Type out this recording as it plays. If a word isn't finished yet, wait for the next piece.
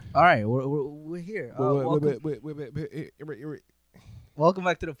All right, we're here. Welcome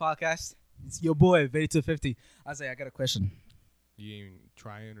back to the podcast. It's your boy, Betty 250. I say I got a question. You didn't even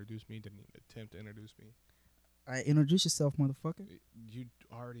try to introduce me. Didn't even attempt to introduce me. All right, introduce yourself, motherfucker. You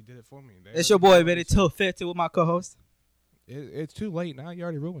already did it for me. It's your boy, Betty 250, with my co-host. It's too late now. You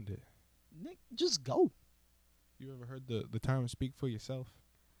already ruined it. Nick, just go. You ever heard the term "speak for yourself"?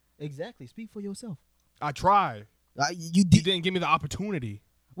 Exactly. Speak for yourself. I tried. You didn't give me the opportunity.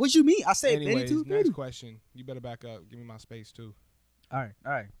 What you mean? I said Anyways, Betty 250. next question. You better back up. Give me my space too. All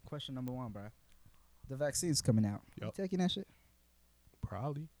right. Question number 1, bro. The vaccine's coming out. Yep. You taking that shit?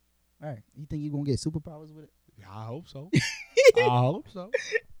 Probably. All right. You think you're going to get superpowers with it? Yeah, I hope so. I hope so.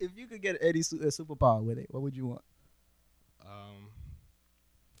 If you could get any superpower with it, what would you want?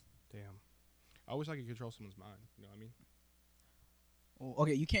 Damn. I wish I could control someone's mind. You know what I mean? Oh,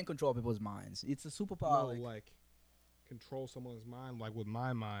 okay, you can't control people's minds. It's a superpower. No, like control someone's mind, like with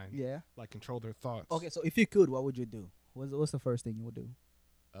my mind. Yeah. Like control their thoughts. Okay, so if you could, what would you do? What's the first thing you would do?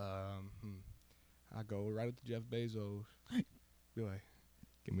 I go right up to Jeff Bezos. Be like,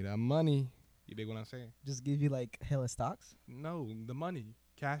 give me that money. You dig what I'm saying? Just give you like hella stocks? No, the money.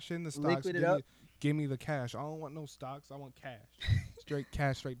 Cash in the stocks. Liquid it up? Give me the cash. I don't want no stocks. I want cash. Straight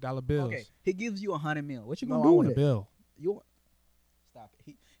cash, straight dollar bills. Okay, he gives you $100 million. What you No, gonna do I with want a it? bill. You want? Stop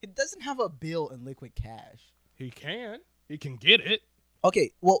it. He doesn't have a bill in liquid cash. He can. He can get it.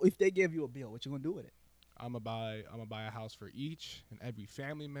 Okay, well if they gave you a bill, what you gonna do with it? I'm gonna buy a house for each and every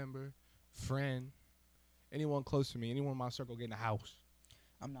family member, friend, anyone close to me, anyone in my circle getting a house.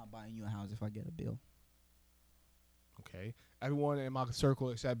 I'm not buying you a house if I get a bill. Okay. Everyone in my circle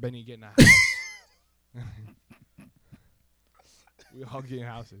except Benny getting a house. We all getting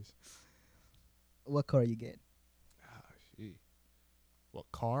houses. What car you get? Ah, shit.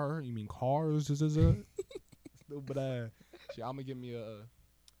 What car? You mean cars? Stupid ass. Shit, I'm gonna give me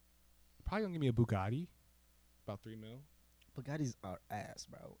probably gonna give me a Bugatti. About $3 million. Bugattis are ass,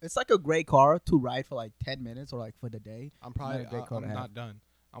 bro. It's like a great car to ride for like 10 minutes or like for the day. I'm probably Not a great car to I'm have. not done.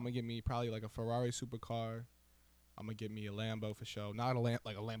 I'm gonna get me probably like a Ferrari supercar. I'm gonna get me a Lambo for sure. Not a like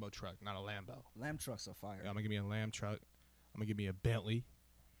a Lambo truck, not a Lambo. Lamb trucks are fire. Yeah, I'm gonna give me a Lamb truck. I'm gonna give me a Bentley.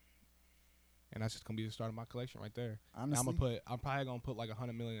 And that's just gonna be the start of my collection right there. Honestly, I'm probably gonna put like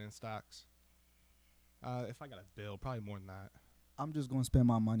 $100 million in stocks. If I got a bill, probably more than that. I'm just gonna spend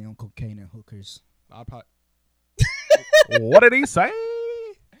my money on cocaine and hookers. I'll probably. What did he say?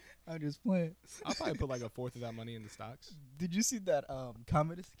 I'm just playing. I'll probably put like a fourth of that money in the stocks. Did you see that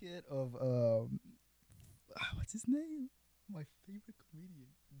comedy skit of what's his name? My favorite comedian.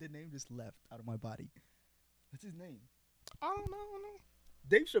 The name just left out of my body. What's his name? I don't know.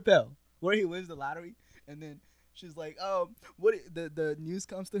 Dave Chappelle, where he wins the lottery, and then she's like, the news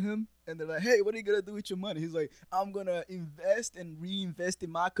comes to him, and they're like, hey, what are you gonna do with your money? He's like, I'm gonna invest and reinvest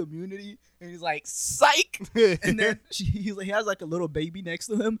in my community, and he's like, psych. And then he has like a little baby next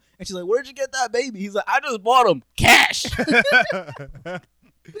to him, and she's like, where'd you get that baby? He's like, I just bought him cash.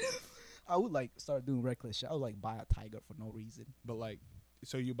 I would like start doing reckless shit. I would like buy a tiger for no reason. But like,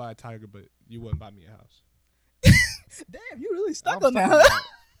 so you buy a tiger, but you wouldn't buy me a house. Damn, you really stuck I'm on stuck that. on that.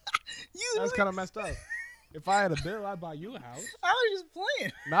 You That's really, kind of messed up. If I had a bill, I'd buy you a house. I was just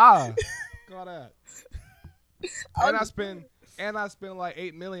playing. Nah, call that. I And I spend like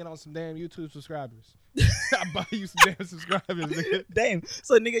 $8 million on some damn YouTube subscribers. I buy you some damn subscribers, nigga. Damn.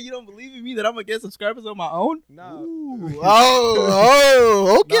 So, nigga, you don't believe in me that I'm going to get subscribers on my own? No. Ooh.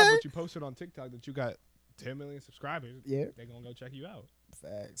 Oh, okay. No, but you posted on TikTok that you got 10 million subscribers. Yeah. They're going to go check you out.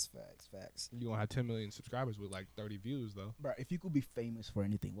 Facts. You going to have 10 million subscribers with like 30 views, though. Bro, if you could be famous for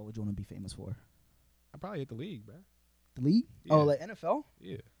anything, what would you want to be famous for? I'd probably hit the league, bro. The league? Yeah. Oh, like NFL?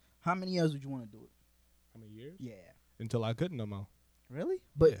 Yeah. How many years would you want to do it? How many years? Yeah. Until I couldn't no more. Really?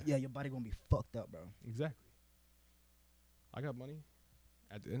 But, Yeah. yeah, your body going to be fucked up, bro. Exactly. I got money.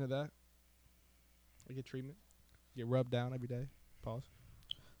 At the end of that, I get treatment. Get rubbed down every day. Pause.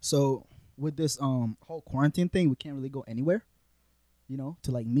 So, with this whole quarantine thing, we can't really go anywhere, you know,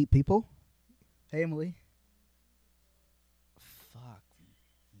 to, like, meet people. Hey, Emily. Fuck.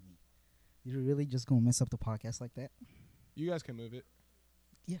 You're really just going to mess up the podcast like that? You guys can move it.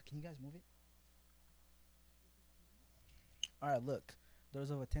 Yeah, can you guys move it? All right, look. There's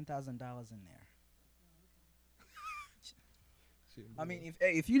over $10,000 in there. I mean,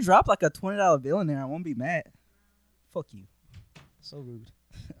 if you drop like a $20 bill in there, I won't be mad. Fuck you. So rude.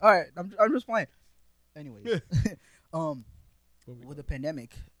 All right, I'm just playing. Anyways, with the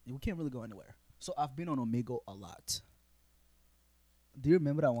pandemic, we can't really go anywhere. So I've been on Omegle a lot. Do you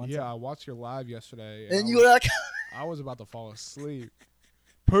remember that one time? Yeah, I watched your live yesterday. And you were like, I was about to fall asleep.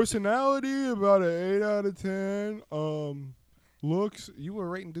 Personality, about an 8 out of 10. Looks. You were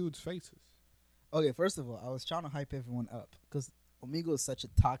rating dudes' faces. Okay, first of all, I was trying to hype everyone up because Omegle is such a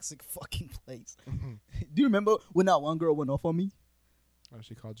toxic fucking place. Do you remember when that one girl went off on me? Oh,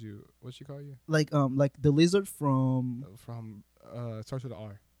 she called you. What'd she call you? Like the lizard from It starts with an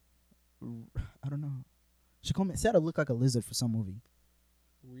R. I don't know. She called me. Said I look like a lizard for some movie.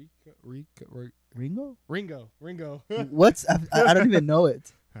 Ringo. What's I don't even know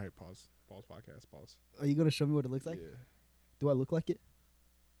it. All right, pause. Pause podcast. Pause. Are you gonna show me what it looks like? Yeah. Do I look like it?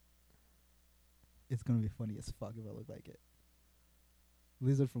 It's gonna be funny as fuck if I look like it.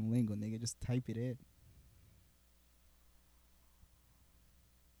 Lizard from Lingo, nigga. Just type it in.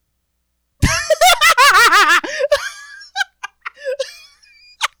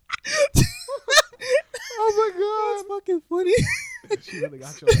 Oh my god, that's fucking funny. She really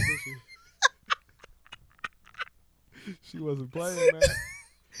got you on that, didn't she? She wasn't playing, man.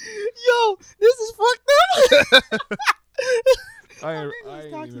 Yo, this is fucked up. I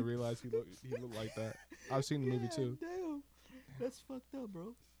didn't even realize he looked like that. I've seen the movie too. Damn, that's fucked up,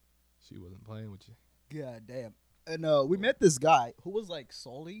 bro. She wasn't playing with you. God damn. And we met this guy who was like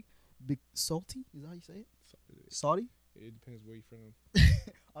salty. Salty? Is that how you say it? Salty? It depends where you're from.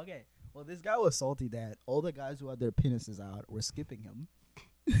 Okay. Well, this guy was salty that all the guys who had their penises out were skipping him.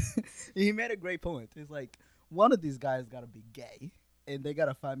 He made a great point. It's like, one of these guys got to be gay, and they got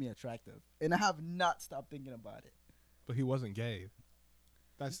to find me attractive. And I have not stopped thinking about it. But he wasn't gay.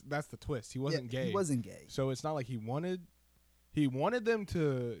 That's the twist. He wasn't gay. He wasn't gay. So it's not like he wanted them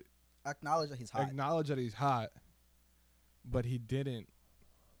to acknowledge that he's hot. But he didn't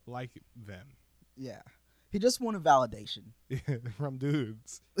like them. Yeah. He just wanted validation. From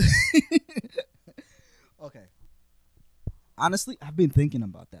dudes. Okay. Honestly, I've been thinking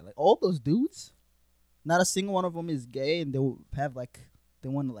about that. Like, all those dudes, not a single one of them is gay, and they have, like, they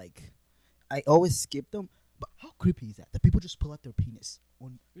want to, like, I always skip them. But how creepy is that? That people just pull out their penis.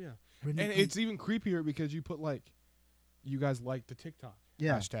 Yeah. And it's even creepier because you put, like, you guys like the TikTok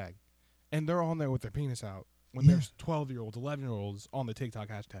hashtag. And they're on there with their penis out when there's 12-year-olds, 11-year-olds on the TikTok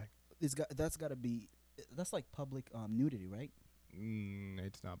hashtag. That's got to be, that's like public nudity, right?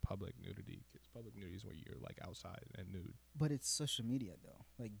 It's not public nudity. Because public nudity is where you're, like, outside and nude. But it's social media, though.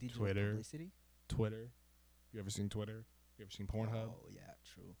 Like digital publicity. Twitter. You ever seen Twitter? You ever seen Pornhub? Oh, yeah.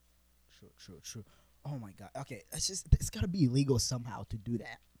 True. Oh, my God. Okay. It's got to be illegal somehow to do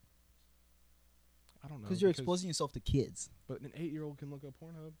that. I don't know. Because you're exposing yourself to kids. But an 8-year-old can look up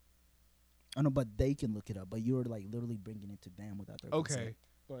Pornhub. I know, but they can look it up. But you're, like, literally bringing it to them without their consent.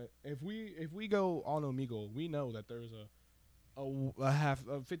 But if we go on Omegle, we know that there's a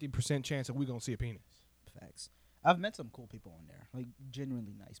 50% chance that we're gonna see a penis. Facts. I've met some cool people on there, like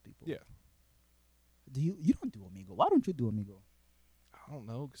genuinely nice people. Yeah. Do you don't do Omegle? Why don't you do Omegle? I don't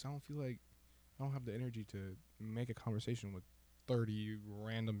know, because I don't feel like I don't have the energy to make a conversation with 30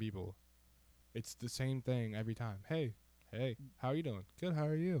 random people. It's the same thing every time. Hey, how are you doing? Good. How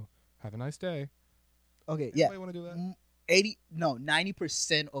are you? Have a nice day. Okay. Anybody want to do that?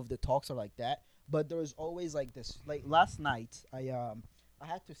 90% of the talks are like that, but there's always like this. Like last night, I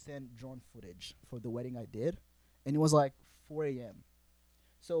had to send drone footage for the wedding I did, and it was like 4 a.m.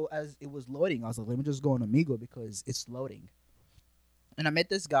 So as it was loading, I was like, let me just go on Omegle because it's loading. And I met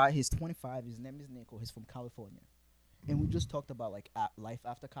this guy. He's 25. His name is Nico. He's from California, and we just talked about like life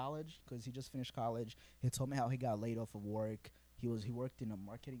after college because he just finished college. He told me how he got laid off of work. He worked in a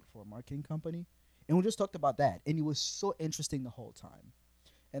marketing company. And we just talked about that, and it was so interesting the whole time.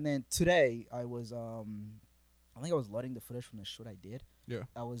 And then today, I was, I think I was loading the footage from the shoot I did. Yeah.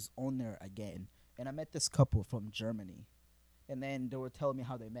 I was on there again, and I met this couple from Germany, and then they were telling me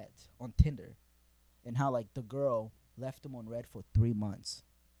how they met on Tinder, and how like the girl left him on red for 3 months,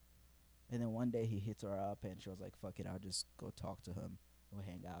 and then one day he hits her up, and she was like, "Fuck it, I'll just go talk to him, we'll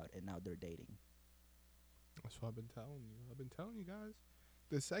hang out," and now they're dating. That's what I've been telling you. I've been telling you guys.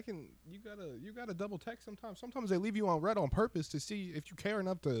 The second you gotta double text sometimes. Sometimes they leave you on red on purpose to see if you care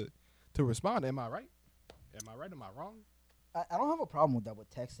enough to respond. Am I right? Am I wrong? I don't have a problem with that with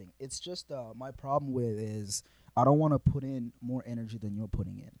texting. It's just my problem with is I don't want to put in more energy than you're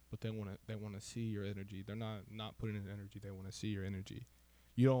putting in. But they wanna see your energy. They're not putting in energy. They want to see your energy.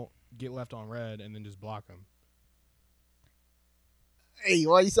 You don't get left on red and then just block them. Hey,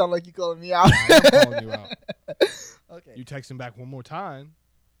 why you sound like you calling me out? Nah, I'm calling you out. Okay. You text them back one more time.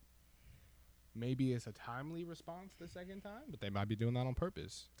 Maybe it's a timely response the second time, but they might be doing that on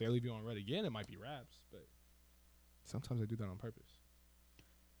purpose. If they leave you on red again, it might be raps, but sometimes they do that on purpose.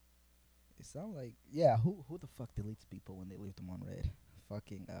 It sounds like, yeah, who the fuck deletes people when they leave them on red?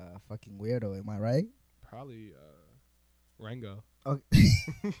 Fucking weirdo, am I right? Probably Rango. Okay.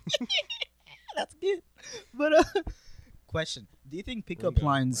 That's good. But Question: do you think pickup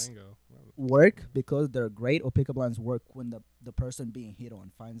lines Rango. work because they're great, or pickup lines work when the person being hit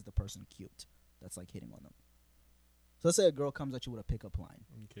on finds the person cute that's like hitting on them? So let's say a girl comes at you with a pickup line.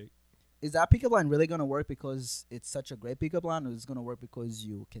 Okay. Is that pickup line really gonna work because it's such a great pickup line, or is it gonna work because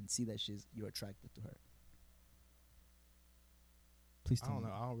you can see that you're attracted to her? Please I tell don't me.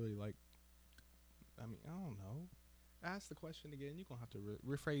 know. I don't really like. I mean, I don't know. Ask the question again. You're gonna have to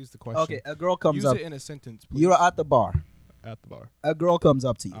rephrase the question. Okay, a girl comes Use up. it in a sentence, please. You're at the bar. At the bar. A girl comes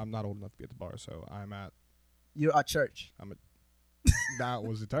up to you. I'm not old enough to be at the bar, so I'm at. You're at church. That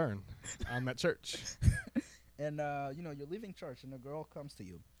was the turn. I'm at church. And you're leaving church, and a girl comes to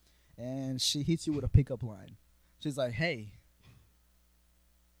you, and she hits you with a pickup line. She's like, "Hey,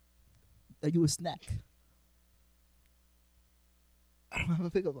 are you a snack?" I don't have a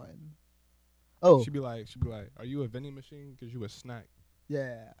pickup line. Oh, She'd be like, "Are you a vending machine? Cause you a snack.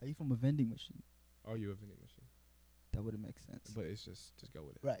 yeah. Are you from a vending machine? Are you a vending machine?" That wouldn't make sense. But it's just go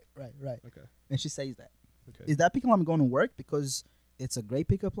with it. Right. Okay. And she says that. Okay. Is that pickup line going to work because it's a great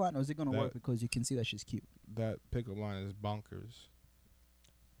pickup line, or is it going to That- work because you can see that she's cute? That pickup line is bonkers.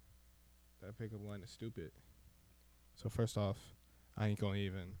 That pickup line is stupid. So first off, I ain't gonna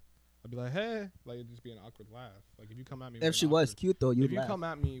even. I'd be like, "Hey," like it'd just be an awkward laugh. Like if you come at me, If she was cute though, you'd if you laugh. come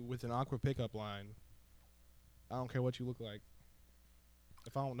at me with an awkward pickup line, I don't care what you look like.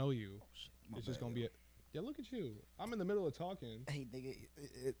 If I don't know you, it's just gonna be yeah. Look at you. I'm in the middle of talking. Hey,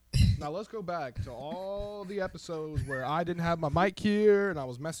 nigga. Now let's go back to all the episodes where I didn't have my mic here and I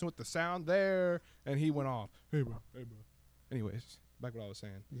was messing with the sound there, and he went off. Hey bro. Anyways, back what I was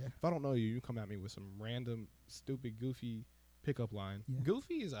saying. Yeah. If I don't know you, you come at me with some random, stupid, goofy pickup line. Yeah.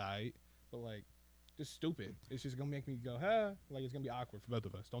 Goofy is alright, but like, just stupid. It's just gonna make me go, huh? Like it's gonna be awkward for both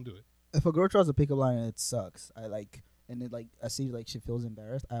of us. Don't do it. If a girl tries to pick up line and it sucks, and it I see like she feels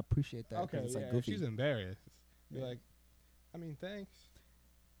embarrassed. I appreciate that. 'Cause Okay, it's yeah. like If goofy. she's embarrassed, be Yeah. like, I mean, thanks.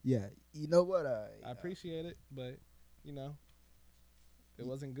 Yeah, you know what? I appreciate it, but you know, it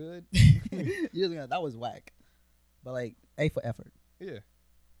wasn't good. That was whack. But like, A for effort. Yeah.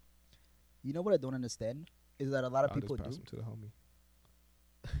 You know what I don't understand is that a lot of I'll people just pass do them to the homie.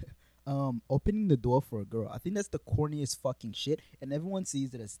 opening the door for a girl. I think that's the corniest fucking shit, and everyone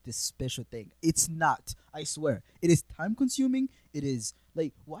sees it as this special thing. It's not. I swear, it is time consuming. It is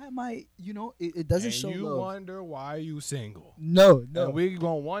like, why am I? It doesn't And show you love. wonder why you single. No. And we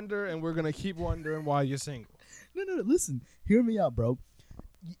gonna wonder, and we're gonna keep wondering why you're single. No. Listen, hear me out, bro.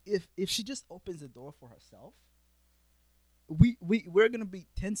 If she just opens the door for herself, we're gonna be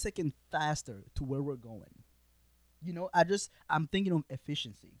 10 seconds faster to where we're going. I'm thinking of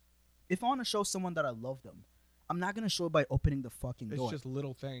efficiency. If I want to show someone that I love them, I'm not gonna show it by opening the fucking door. It's just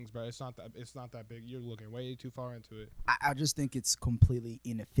little things, bro. It's not that big. You're looking way too far into it. I just think it's completely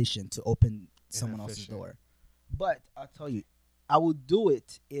inefficient to open someone else's Inefficient. door. But I'll tell you, I would do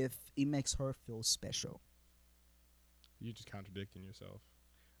it if it makes her feel special. You're just contradicting yourself.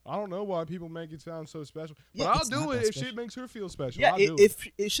 I don't know why people make it sound so special, Yeah, but I'll it's do not it that if special. shit makes her feel special. Yeah, I'll do it. if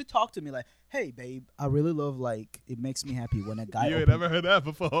it should talk to me like, "Hey, babe, I really love it makes me happy when a guy." You ain't never heard that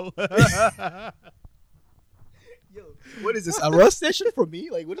before. Yo, what is this? A roast session for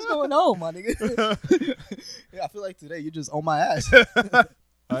me? Like, what is going on, my nigga? Yeah, I feel like today you just on my ass.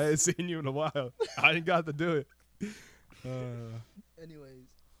 I ain't seen you in a while. I ain't got to do it. Anyways,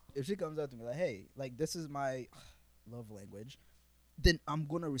 if she comes up to me like, "Hey, like this is my love language," then I'm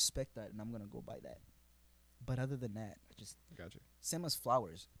gonna respect that and I'm gonna go by that. But other than that, I just Gotcha. same as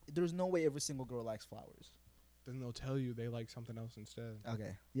flowers. There's no way every single girl likes flowers. Then they'll tell you they like something else instead.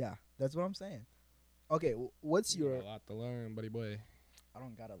 Okay, yeah, that's what I'm saying. Okay, what's You your? got a lot to learn, buddy boy. I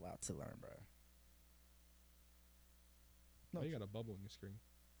don't got a lot to learn, bro. Oh, you got a bubble in your screen.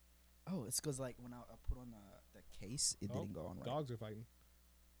 Oh, it's because like when I put on the case, it didn't go on right. Dogs are fighting.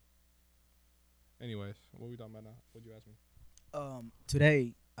 Anyways, what are we talking about now? What'd you ask me?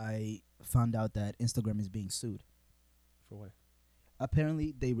 Today I found out that Instagram is being sued. For what?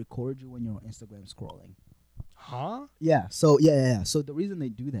 Apparently, they record you when you're on Instagram scrolling. Huh? Yeah. So yeah. So the reason they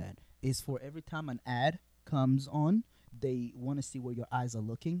do that is for every time an ad comes on, they want to see where your eyes are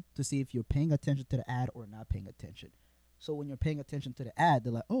looking to see if you're paying attention to the ad or not paying attention. So when you're paying attention to the ad,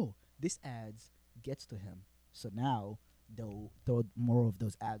 they're like, "Oh, this ad gets to him." So now they'll throw more of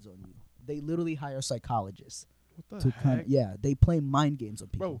those ads on you. They literally hire psychologists What the to heck? they play mind games on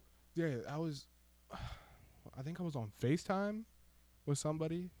people. Bro, yeah, I think I was on FaceTime with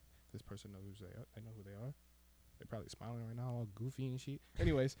somebody. This person knows who they are. They know who they are. They're probably smiling right now, all goofy and shit.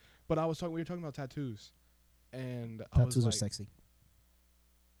 Anyways, but we were talking about tattoos. And I was Tattoos are like, sexy.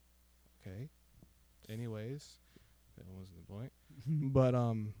 okay. Anyways, that wasn't the point. But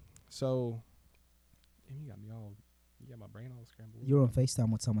so you got me all You got my brain all scrambled. You're on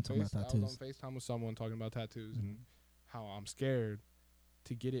FaceTime with someone talking about I was tattoos. on FaceTime with someone talking about tattoos Mhm. and how I'm scared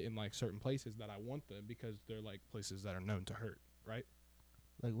to get it in like certain places that I want them because they're like places that are known to hurt, right?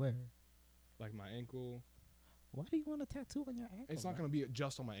 Like where? Like my ankle. Why do you want a tattoo on your ankle? It's not gonna be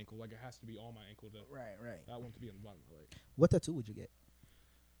just on my ankle. Like it has to be on my ankle. Right. I want it to be on the bottom of my leg. What tattoo would you get?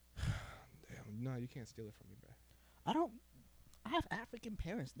 Damn, no, you can't steal it from me, bro. I have African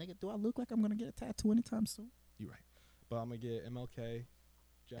parents, nigga. Do I look like I'm gonna get a tattoo anytime soon? You right, but I'm gonna get MLK,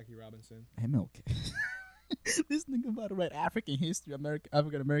 Jackie Robinson. MLK. This nigga about to write African history,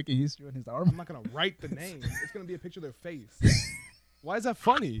 African American history on his arm. I'm not gonna write the name. It's gonna be a picture of their face. Why is that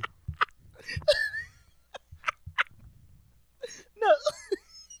funny? No.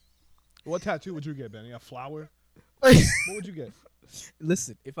 What tattoo would you get, Benny? A flower? What What would you get?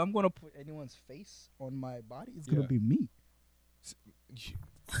 Listen, if I'm gonna put anyone's face on my body, it's gonna Yeah. be me.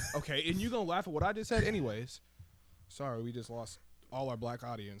 Okay, and you gonna laugh at what I just said, anyways. Sorry, we just lost all our black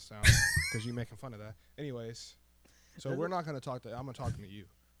audience now because you making fun of that. Anyways, so we're not gonna talk to. I'm gonna talking to you,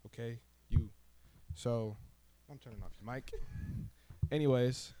 okay? You. So I'm turning off your mic.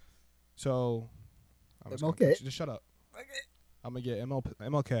 Anyways, so I'm just MLK. just shut up. Okay. I'm gonna get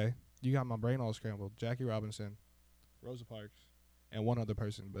MLK. You got my brain all scrambled. Jackie Robinson, Rosa Parks, and one other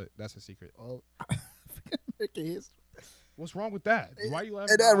person, but that's a secret. Well, African American history. What's wrong with that? Why are you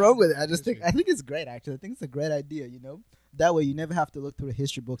laughing? Ain't nothing about wrong with it. history? I think it's great. Actually, I think it's a great idea. You know, that way you never have to look through the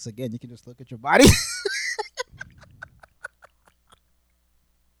history books again. You can just look at your body.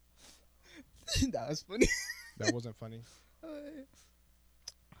 That was funny. That wasn't funny.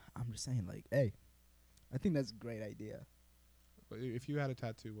 I'm just saying, like, hey, I think that's a great idea. But if you had a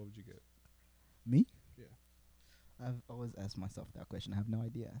tattoo, what would you get? Me? Yeah. I've always asked myself that question. I have no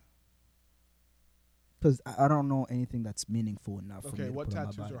idea. Because I don't know anything that's meaningful enough for me Okay, to what put on my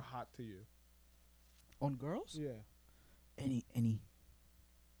tattoos body. are hot to you? On girls? Yeah. Any. Any.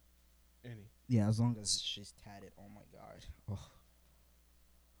 Yeah, as long as she's tatted. Oh, my God. Oh.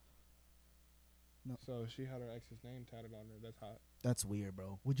 No. So she had her ex's name tatted on her. That's hot. That's weird,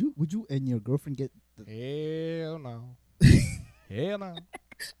 bro. Would you and your girlfriend get the... Hell no. Hell no.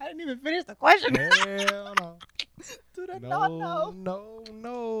 I didn't even finish the question. Hell no. Do the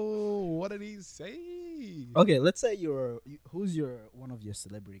No. What did he say? Okay, let's say who's one of your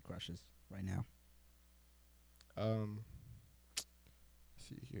celebrity crushes right now? Let's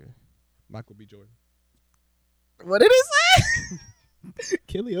see here. Michael B. Jordan. What did he say?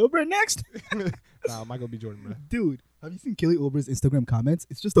 Kelly Oubre next? Nah, Michael B. Jordan, bro. Dude, have you seen Kelly Oubre's Instagram comments?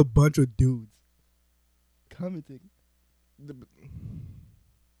 It's just a bunch of dudes commenting.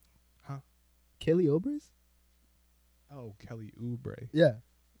 Huh? Kelly Oubre's? Oh, Kelly Oubre. Yeah.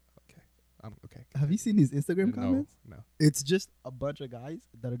 Okay. Okay. Have you seen his Instagram comments? No. It's just a bunch of guys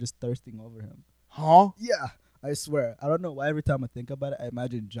that are just thirsting over him. Huh? Yeah, I swear. I don't know why every time I think about it, I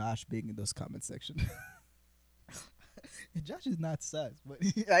imagine Josh being in those comment section. Josh is not sus, but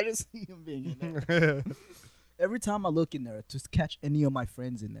I just see him being in there. Every time I look in there, just catch any of my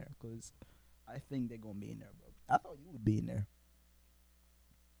friends in there, because I think they're going to be in there, bro. I thought you would be in there.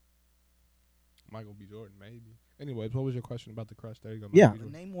 Michael B. Jordan, maybe. Anyways, what was your question about the crush? There you go. Yeah, Michael B.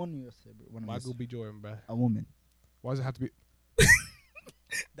 Jordan. name one of your siblings. Michael B. Jordan, bro. A woman. Why does it have to be?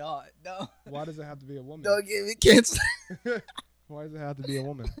 No. Why does it have to be a woman? Don't give me cancer. Why does it have to be a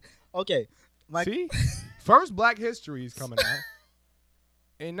woman? Okay. See, first Black History is coming out,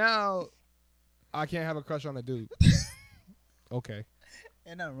 and now I can't have a crush on a dude. Okay,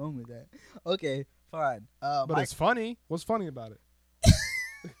 Ain't nothing wrong with that. Okay, fine. but it's funny. What's funny about it?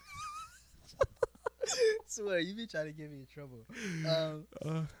 Swear, you be trying to get me in trouble.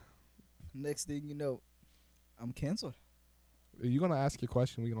 Next thing you know, I'm canceled. Are you gonna ask your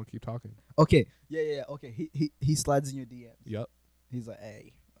question? We gonna keep talking. Okay. Yeah. Okay. He slides in your DMs. Yep. He's like,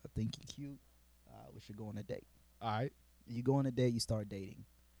 hey, I think you're cute. We should go on a date. All right. You go on a date, you start dating.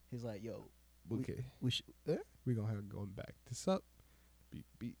 He's like, yo, Okay. we should. We gonna have going back this up. Beep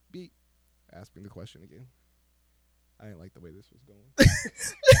beep beep. Ask me the question again. I didn't like the way this was going.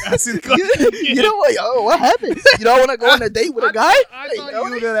 Ask me the question. You know what? Oh, what happened? You don't want to go on a date with a guy? I Hey, thought know you were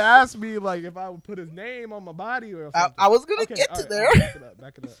what? gonna ask me like if I would put his name on my body or something. I was gonna Okay, get all to right, there. all right,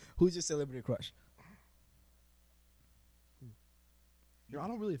 back it up. Who's your celebrity crush? You know, I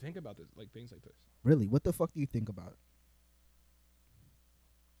don't really think about this, like things like this. Really? What the fuck do you think about?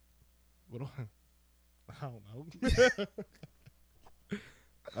 What do I don't know.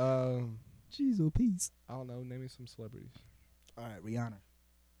 Jeez, oh peace. I don't know. Name me some celebrities. All right, Rihanna.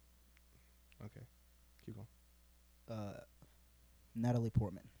 Okay, keep going. Natalie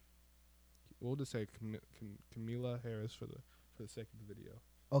Portman. We'll just say Camila Harris for the sake of the video.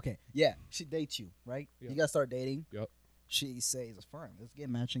 Okay, yeah, she dates you, right? Yep. You guys start dating. Yep. She says, "Fine, let's get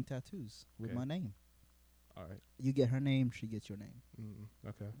matching tattoos with Okay. my name." All right. You get her name, she gets your name.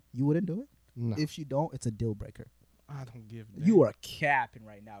 Okay. You wouldn't do it? No. If she don't, it's a deal breaker. I don't give. You are capping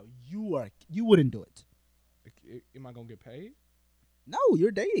right now. You wouldn't do it. Am I gonna get paid? No,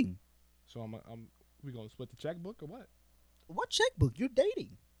 you're dating. So we gonna split the checkbook or what? What checkbook? You're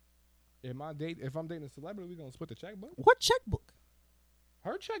dating. If I'm dating a celebrity, we gonna split the checkbook. What checkbook?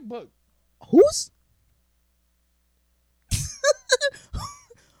 Her checkbook. Whose?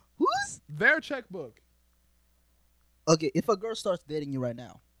 Whose? Their checkbook. Okay, if a girl starts dating you right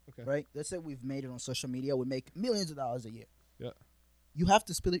now, Okay. right? Let's say we've made it on social media. We make millions of dollars a year. Yeah. You have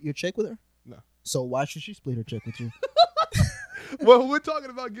to split your check with her? No. So why should she split her check with you? Well, we're talking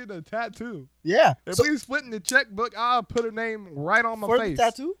about getting a tattoo. Yeah. If So we splitting the checkbook, I'll put her name right on my for face. the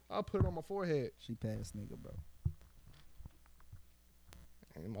tattoo? I'll put it on my forehead. She passed, nigga, bro.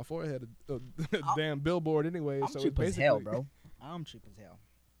 And my forehead, a damn billboard anyway. I'm so cheap it's as hell, basically- bro. I'm cheap as hell.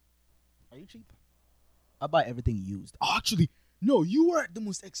 Are you cheap? I buy everything used. Oh, actually, no. You are the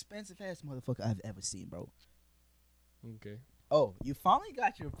most expensive ass motherfucker I've ever seen, bro. Okay. Oh, you finally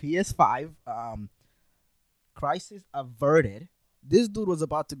got your PS5. Crisis averted. This dude was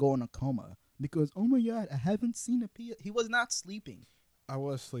about to go in a coma because, oh my god, I haven't seen a PS. He was not sleeping. I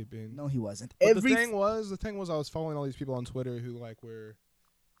was sleeping. No, he wasn't. But the thing was, I was following all these people on Twitter who like were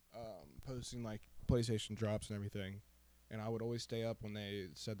posting like PlayStation drops and everything, and I would always stay up when they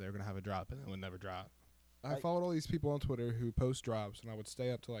said they were gonna have a drop, and it would never drop. I followed all these people on Twitter who post drops, and I would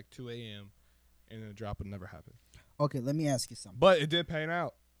stay up till like 2 a.m. and then a drop would never happen. Okay, let me ask you something. But it did pan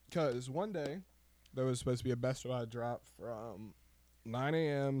out because one day there was supposed to be a Best Buy drop from 9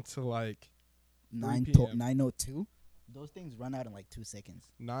 a.m. to like 3 p.m. 9:02. Those things run out in like 2 seconds.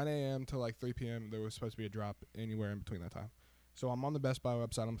 9 a.m. to like 3 p.m. There was supposed to be a drop anywhere in between that time. So I'm on the Best Buy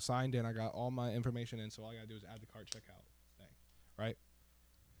website. I'm signed in. I got all my information in. So all I got to do is add the cart checkout thing, right?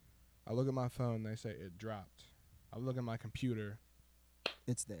 I look at my phone. They say it dropped. I look at my computer.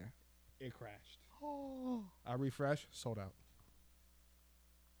 It's there. It crashed. I refresh. Sold out.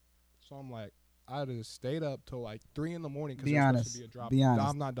 So I'm like, I just stayed up till like 3 in the morning because there's supposed to be a drop. Be honest.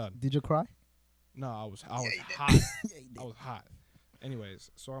 I'm not done. Did you cry? No, I was hot. Yeah, you did. I was hot. Anyways,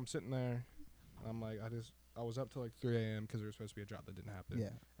 so I'm sitting there. And I'm like, I was up till like 3 a.m. because there was supposed to be a drop that didn't happen. Yeah.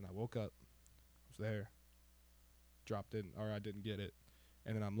 And I woke up. I was there. Drop didn't, or I didn't get it.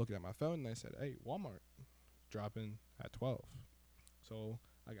 And then I'm looking at my phone and they said, hey, Walmart dropping at 12. So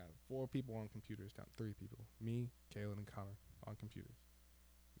I got 4 people on computers, down 3 people. Me, Kaylin, and Connor on computers.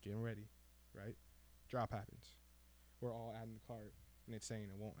 Getting ready, right? Drop happens. We're all adding the cart, and it's saying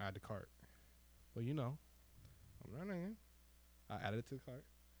it won't add the cart. Well, you know, I'm running in. I added it to the cart.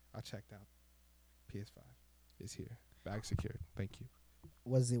 I checked out. PS5 is here. Bag secured. Thank you.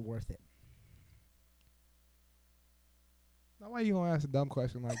 Was it worth it? Now, why you gonna ask a dumb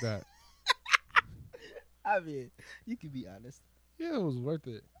question like that? I mean, you can be honest. Yeah, it was worth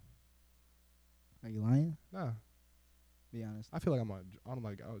it. Are you lying? Nah, Be honest. I feel like I'm on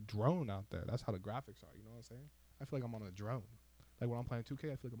like a drone out there. That's how the graphics are. You know what I'm saying? I feel like I'm on a drone. Like when I'm playing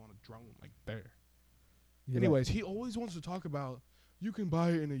 2K, I feel like I'm on a drone, like there. Anyways, he always wants to talk about you can buy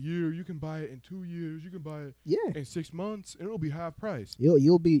it in a year, you can buy it in 2 years, you can buy it in 6 months, and it'll be half price.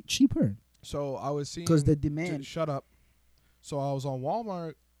 You'll be cheaper So I was seeing because the demand. shut up. So I was on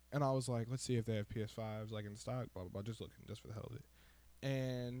Walmart and I was like, let's see if they have PS5s like in stock, blah blah blah, just looking just for the hell of it.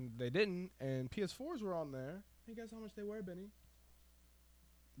 And they didn't, and PS4s were on there. Hey, guess how much they were, Benny?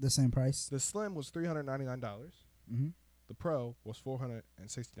 The same price. The Slim was $399. Mm-hmm. The Pro was $469.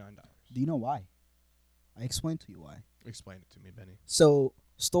 Do you know why? I explained to you why. Explain it to me, Benny. So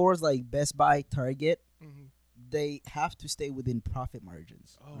stores like Best Buy, Target, Mm-hmm. they have to stay within profit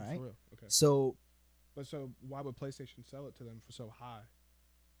margins. Oh, right? for real? Okay. So But so why would PlayStation sell it to them for so high?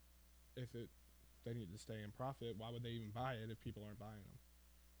 If they need to stay in profit, why would they even buy it if people aren't buying them?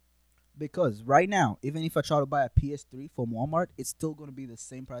 because right now, even if I try to buy a PS3 from Walmart, it's still going to be the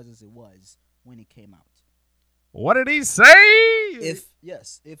same price as it was when it came out. What did he say? If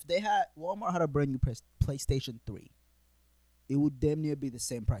Walmart had a brand new PlayStation 3, it would damn near be the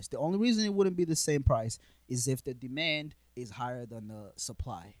same price. The only reason it wouldn't be the same price is if the demand is higher than the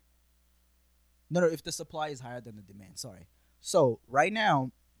supply. No, if the supply is higher than the demand. Sorry. So right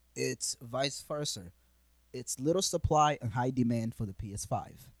now, it's vice versa. It's little supply and high demand for the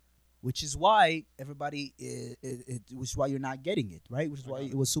PS5, which is why which is why you're not getting it, right? Which is why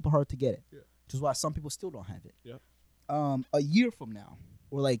it was super hard to get it. Yeah. Which is why some people still don't have it. Yeah. A year from now,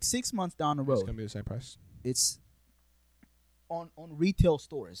 or like 6 months down the road, It's gonna be the same price. it's on retail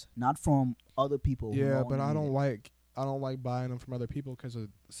stores, not from other people. Yeah, but I don't like I don't like buying them from other people because of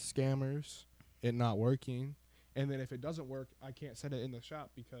scammers, it not working. And then if it doesn't work, I can't set it in the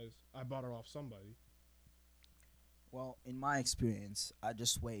shop because I bought it off somebody. Well, in my experience, I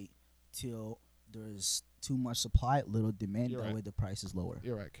just wait till there's too much supply, little demand. You're That right. way, the price is lower.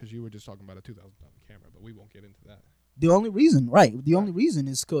 You're right, because you were just talking about a $2,000 camera, but we won't get into that. The only reason, right? The Right. only reason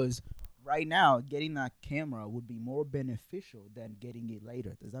is because right now getting that camera would be more beneficial than getting it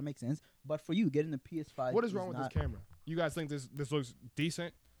later. Does that make sense? But for you, getting the PS5. What is wrong with this camera? You guys think this looks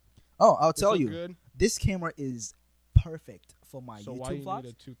decent? Oh, I'll This tell look you. good? This camera is perfect for my So YouTube why you vlogs.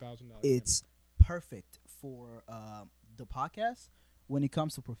 need a $2,000? It's perfect for the podcast when it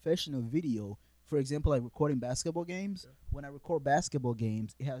comes to professional video. For example, like recording basketball games. Yeah. When I record basketball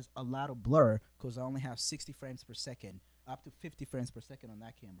games, it has a lot of blur because I only have 60 frames per second, up to 50 frames per second on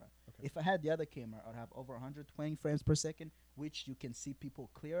that camera. Okay. If I had the other camera, I'd have over 120 frames per second, which you can see people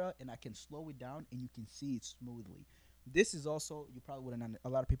clearer, and I can slow it down and you can see it smoothly. This is also, you probably wouldn't, a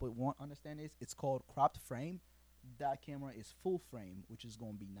lot of people won't understand this. It's called cropped frame. That camera is full frame, which is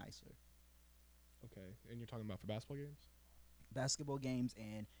going to be nicer. Okay, and you're talking about for basketball games? Basketball games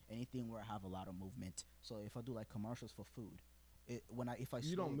and anything where I have a lot of movement. So if I do like commercials for food, if I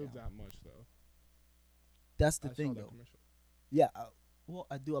You slow don't it move down, that much though. that's the I thing saw that though. commercial. Yeah, well,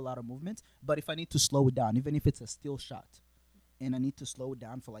 I do a lot of movement, but if I need to slow it down, even if it's a still shot, and I need to slow it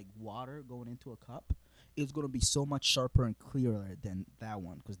down for like water going into a cup, it's gonna be so much sharper and clearer than that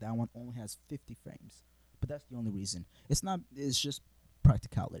one because that one only has 50 frames. But that's the only reason. It's not. It's just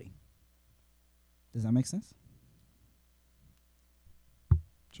practicality. Does that make sense?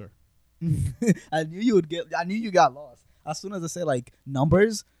 Sure. I knew you would get. I knew you got lost as soon as I said like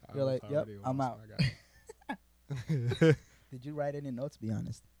numbers. You're was like, yep, already I'm lost out. when I got it. Did you write any notes? Be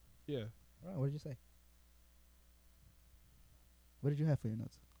honest. Yeah. All right, what did you say? What did you have for your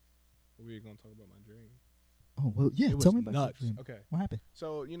notes? We were gonna talk about my dream. Oh well, yeah. It Tell was me about nuts. your dream. Okay. What happened?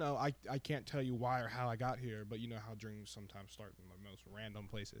 So, I can't tell you why or how I got here, but you know how dreams sometimes start in the most random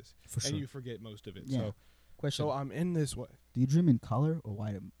places. For sure. And you forget most of it. Yeah. Question: So I'm in this do you dream in color or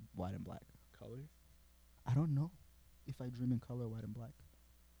white and black? color. I don't know if I dream in color, white and black.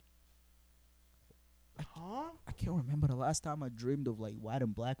 Huh? I can't remember the last time I dreamed of like white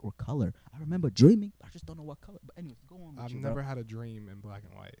and black or color. I remember dreaming, I just don't know what color. But anyways, go on. With I've you, never bro. had a dream in black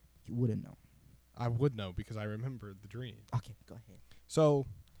and white. You wouldn't know. I would know because I remembered the dream. Okay, go ahead. So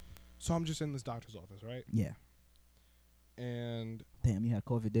I'm just in this doctor's office, right? Yeah. And Damn, you had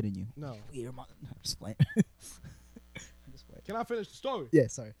COVID, didn't you? no. Weird. I'm just playing. I'm just playing. Can I finish the story? Yeah.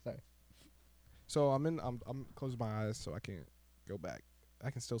 Sorry. So I'm closing my eyes so I can't go back. I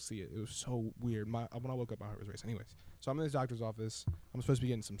can still see it. It was so weird. When I woke up, my heart was racing. Anyways, so I'm in this doctor's office. I'm supposed to be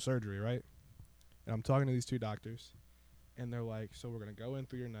getting some surgery, right? And I'm talking to these two doctors, and they're like, "So we're gonna go in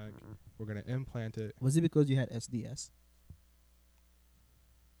through your neck. We're gonna implant it, Was it because you had SDS?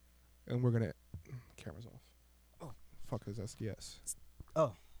 and we're gonna cameras off." Oh. Fuck is SDS?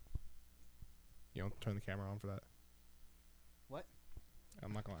 Oh. You don't turn the camera on for that. What?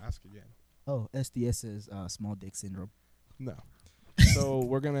 I'm not gonna ask again. Oh, SDS is small dick syndrome. No. So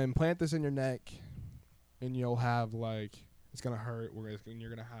we're gonna implant this in your neck, and you'll have it's gonna hurt. You're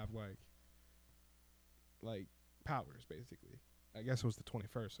gonna have like powers basically. I guess it was the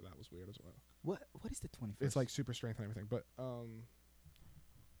 21st, so that was weird as well. What is the 21st? It's like super strength and everything, but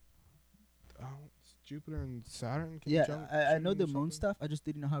Jupiter and Saturn. Can yeah, jump, I shoot know the into moon something? stuff. I just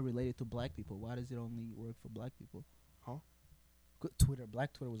didn't know how it related to black people. Why does it only work for black people? Huh? Good Twitter,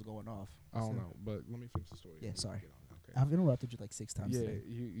 Black Twitter was going off. I don't So- know, but let me finish the story. Yeah, and we can sorry. get on. Okay. I've interrupted you like 6 times Yeah, today.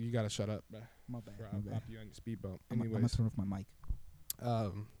 you gotta shut up, bruh. My bad. Before My I bad. pop you on your speed bump. I'm gonna Anyways, turn off my mic.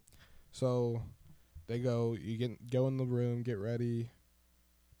 So they go. You go in the room, get ready.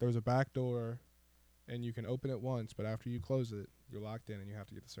 There's a back door, and you can open it once, but after you close it, you're locked in, and you have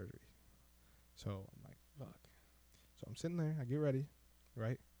to get the surgery. So I'm like, fuck. So I'm sitting there. I get ready,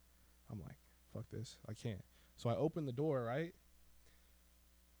 right? I'm like, fuck this. I can't. So I open the door, right?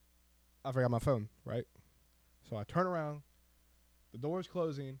 I forgot my phone, right? So I turn around. The door's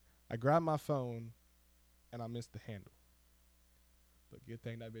closing. I grab my phone, and I miss the handle. But good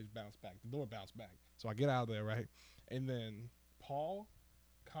thing that bitch bounced back. The door bounced back. So I get out of there, right? And then Paul,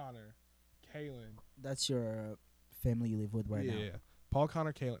 Connor, Kaylin. That's your family you live with right now. Yeah. Paul,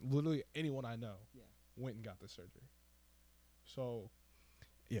 Connor, Kaylin. Literally anyone I know went and got the surgery. So,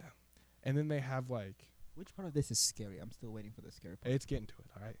 yeah. And then they have Which part of this is scary? I'm still waiting for the scary part. it's getting to it,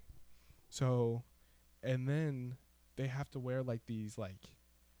 all right? So, and then they have to wear these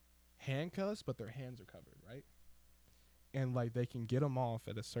handcuffs, but their hands are covered, right? And they can get them off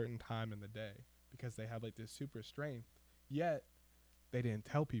at a certain time in the day because they have this super strength. Yet they didn't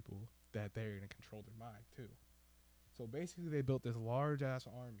tell people that they're gonna control their mind too. So basically, they built this large ass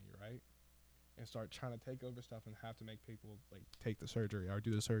army, right, and start trying to take over stuff and have to make people like take the surgery or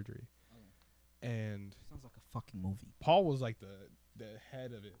do the surgery. And Sounds like a fucking movie. Paul was like the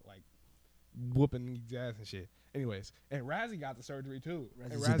head of it, like whooping his ass and shit. Anyways, and Razzie got the surgery too.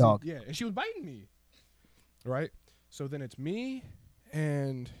 Razzie's a dog. Yeah, and she was biting me. Right? So then it's me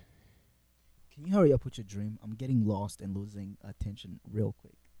and Can you hurry up with your dream? I'm getting lost and losing attention real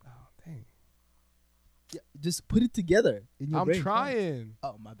quick. oh dang. Yeah, just put it together in your I'm brain. trying.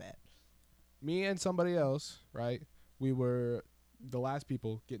 Oh, my bad. Me and somebody else, right? We were the last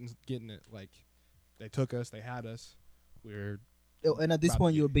people getting it. Like they took us, they had us. We're Oh, and at this About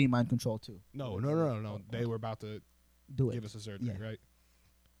point, to you were being mind controlled too. no. Oh, They okay. were about to Do it. give us a surgery, Yeah. right?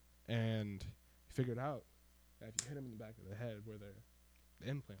 And figured out that if you hit him in the back of the head where the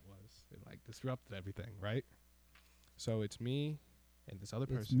implant was, it like disrupted everything, right? So it's me and this other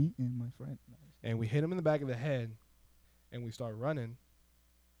It's person, me and my friend. and we hit him in the back of the head, and we start running.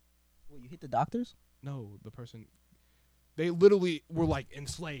 Wait, you hit the doctors? No, the person, they literally were like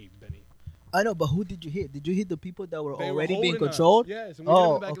enslaved, Benny. I know, but who did you hit? Did you hit the people that were They were already being holding us. controlled? Yes, and we hit him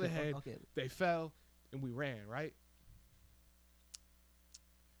in Oh, the back okay, of the head. okay. They fell, and we ran, right?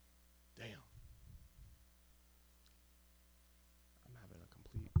 Damn. I'm having a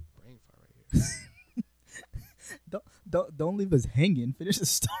complete brain fart right here. Don't leave us hanging. Finish the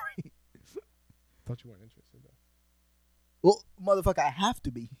story. Thought you weren't interested, though. Well, motherfucker, I have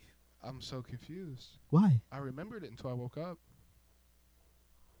to be. I'm so confused. Why? I remembered it until I woke up.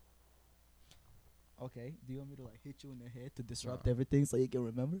 Okay. Do you want me to like hit you in the head to disrupt everything so you can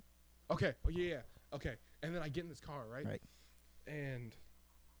remember? Okay. Oh, yeah. Okay. And then I get in this car, right? Right. And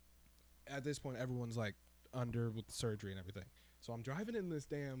at this point, everyone's like under with the surgery and everything. So I'm driving in this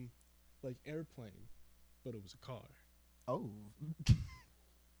damn like airplane, but it was a car. Oh.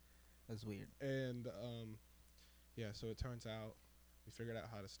 That's weird. And yeah. So it turns out we figured out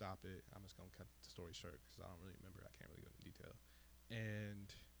how to stop it. I'm just gonna cut the story short because I don't really remember. I can't really go into detail. And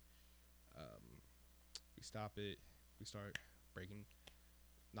we stop it. We start breaking,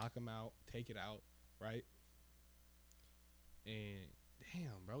 knock them out, take it out, right? And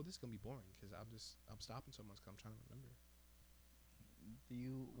damn, bro, this is gonna be boring because I'm stopping so much because I'm trying to remember. Do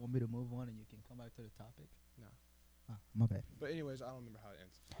you want me to move on and you can come back to the topic? No. Ah, my bad. But anyways, I don't remember how it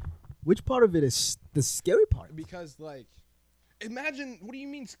ends. Which part of it is the scary part? Because like, imagine, what do you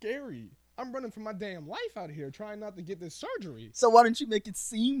mean scary? I'm running for my damn life out here trying not to get this surgery. So why don't you make it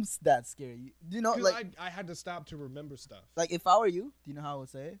seem that scary? You know, 'Cause like I had to stop to remember stuff. if I were you, do you know how I would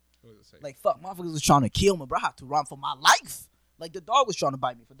say it? What does it say? Like, fuck, motherfuckers was trying to kill me, bro. I had to run for my life. Like, the dog was trying to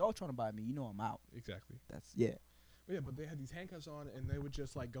bite me. If a dog trying to bite me, you know I'm out. Exactly. That's, yeah. But yeah, but they had these handcuffs on, and they would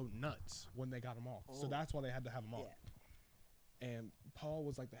just like go nuts when they got them off. So Oh. that's why they had to have them off. Yeah. And Paul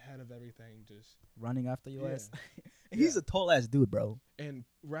was like the head of everything, just. Running after your Yeah. ass. He's a tall ass dude, bro. And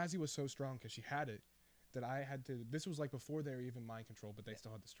Razzie was so strong because she had it that I had to. This was like before they were even mind control, but they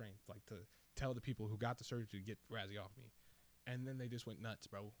still had the strength, like to tell the people who got the surgery to get Razzie off me. And then they just went nuts,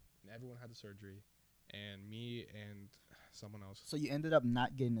 bro. And everyone had the surgery, and me and someone else. So you ended up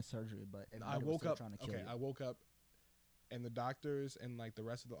not getting the surgery, but I everybody was woke still up. trying to kill Okay, you. I woke up, and the doctors and like the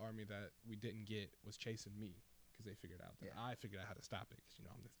rest of the army that we didn't get was chasing me because they figured out that Yeah. I figured out how to stop it because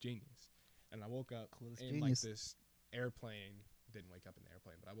I'm this genius. And I woke up Clueless in genius. like this airplane. Didn't wake up in the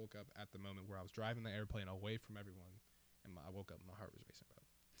airplane, but I woke up at the moment where I was driving the airplane away from everyone, and I woke up and my heart was racing, bro.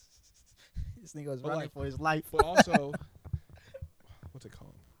 This nigga was But, running like, for his life. But also, what's it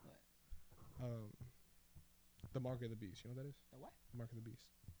called? The mark of the beast. You know what that is? The what? The mark of the beast.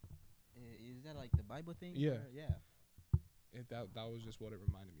 Is that like the Bible thing? Yeah. Or- yeah. That was just what it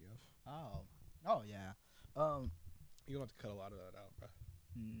reminded me of. Oh. Oh, yeah. You don't have to cut a lot of that out, bro.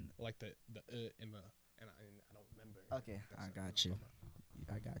 Like the and I don't remember. Okay, That's I not got what you.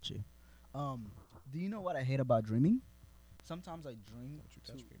 I'm I got you. Do you know what I hate about dreaming? Sometimes I dream. Don't you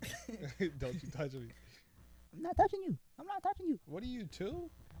touch me. Don't you touch me. I'm not touching you. I'm not touching you. What are you too?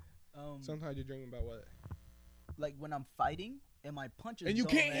 Sometimes you're dreaming about what? Like when I'm fighting and my punches And you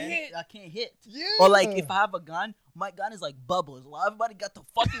don't can't land, hit. I can't hit. Yeah. Or like if I have a gun, my gun is like bubbles. Well, everybody got the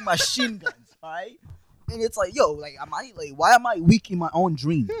fucking machine guns, alright? And it's like, yo, like why am I weak in my own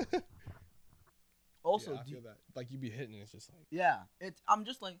dream? Also, I feel that. Like you be hitting, it's just like. yeah, I'm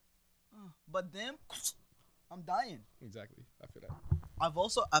just like, but then I'm dying. Exactly. I feel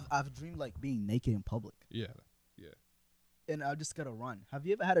that. I've dreamed like being naked in public, Yeah. and I just gotta run. Have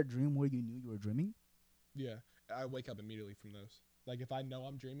you ever had a dream where you knew you were dreaming? Yeah. I wake up immediately from those. Like if I know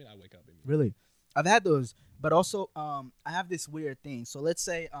I'm dreaming, I wake up immediately. Really? I've had those, but also I have this weird thing. So let's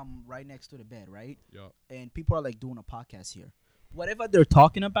say I'm right next to the bed, right? Yeah. And people are like doing a podcast here. Whatever they're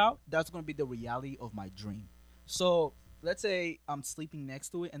talking about, that's gonna be the reality of my dream. So let's say I'm sleeping next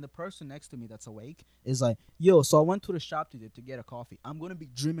to it, and the person next to me that's awake is like, "Yo, so I went to the shop today to get a coffee. I'm gonna be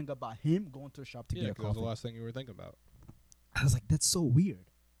dreaming about him going to the shop to Yeah, get a because that was the coffee." last thing you were thinking about. I was like, "That's so weird."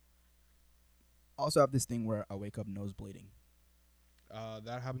 Also, I have this thing where I wake up nose bleeding.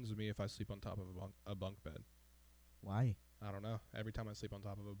 That happens to me if I sleep on top of a bunk bed. Why? I don't know. Every time I sleep on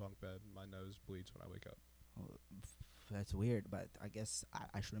top of a bunk bed, my nose bleeds when I wake up. Well, that's weird, but I guess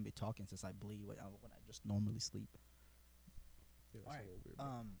I shouldn't be talking since I bleed when I just normally sleep. Yeah, that's Alright. a little weird.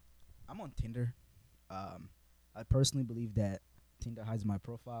 But I'm on Tinder. I personally believe that Tinder hides my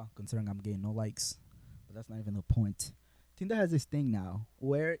profile, considering I'm getting no likes. But that's not even the point. Tinder has this thing now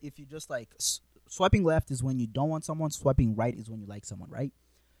where if you just like swiping left is when you don't want someone, swiping right is when you like someone, right?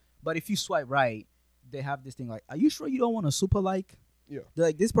 But if you swipe right, they have this thing like, "Are you sure you don't want a super like?" yeah. They're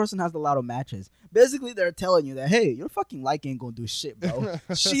like, "This person has a lot of matches." Basically, they're telling you that, hey, your fucking like ain't gonna do shit, bro.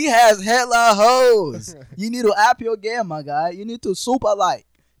 She has hella hoes. You need to up your game, my guy. You need to super like.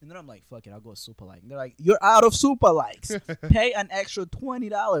 And then I'm like, fuck it, I'll go super like. And they're like, "You're out of super likes. Pay an extra $20.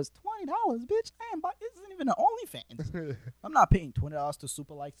 $20, bitch. I ain't buy. This isn't even an OnlyFans. I'm not paying $20 to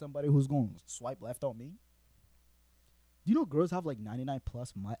super like somebody who's going to swipe left on me." Do you know girls have like 99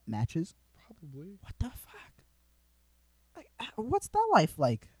 plus matches? Probably. What the fuck? Like, what's that life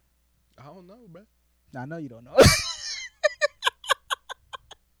like? I don't know, bro. I know you don't know.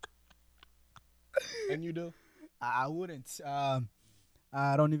 And you do? I wouldn't.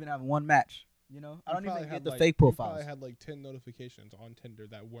 I don't even have one match. You know, I You don't even probably get had, the like, fake You profiles. probably had like 10 notifications on Tinder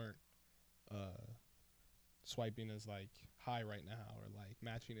that weren't swiping as like high right now or like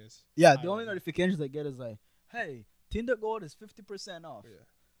matching as Yeah, high the only right now. notifications I get is like, "Hey, Tinder Gold is 50% off." Yeah.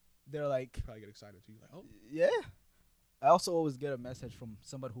 They're like, You probably get excited too. Like, oh, yeah. I also always get a message from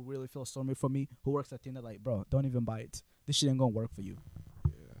somebody who really feels sorry for me, who works at Tinder. Like, "Bro, don't even buy it. This shit ain't gonna work for you."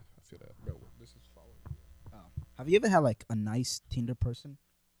 yeah, I feel that. Bro, this is following me. Have you ever had like a nice Tinder person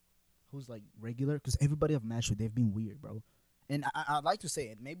who's like regular? Because everybody I've matched with, they've been weird, bro. And I'd like to say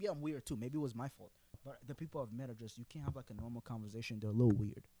it. Maybe I'm weird too. Maybe it was my fault. But the people I've met are just, you can't have like a normal conversation. They're a little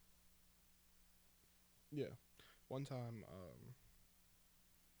weird. Yeah. One time,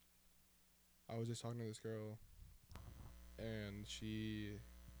 I was just talking to this girl, and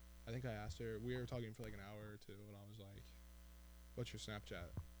I think I asked her, we were talking for like an hour or two, and I was like, "What's your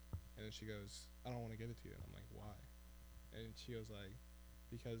Snapchat?" And then she goes, "I don't want to give it to you." And I'm like, "Why?" And she was like,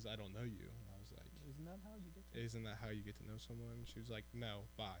 "Because I don't know you." And I was like, Isn't that how you get to? "Isn't that how you get to know someone?" She was like, "No,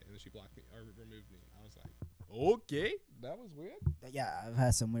 bye." And then she blocked me or removed me. And I was like, "Okay, that was weird." Yeah, I've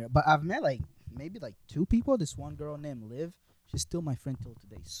had some weird, but I've met like maybe like two people. This one girl named Liv. She's still my friend till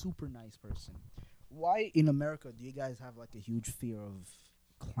today. Super nice person. Why in America do you guys have like a huge fear of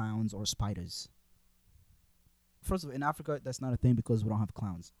clowns or spiders? First of all, in Africa, that's not a thing because we don't have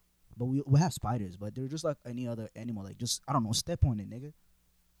clowns. But we have spiders, but they're just like any other animal. Like, just, I don't know, step on it, nigga.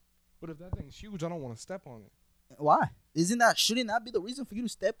 But if that thing's huge, I don't want to step on it. Why? Shouldn't that be the reason for you to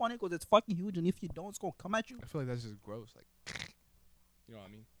step on it? Because it's fucking huge, and if you don't, it's gonna come at you. I feel like that's just gross. Like, you know what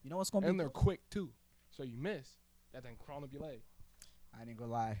I mean? You know what's gonna And be? they're quick too, so you miss that thing crawling up your leg. I ain't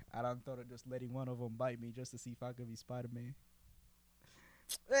gonna lie. I done thought of just letting one of them bite me just to see if I could be Spider-Man.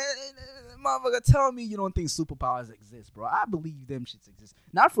 Motherfucker, tell me you don't think superpowers exist, bro. I believe them shits exist.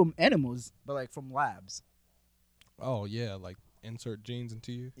 Not from animals, but like from labs. Oh yeah, like insert genes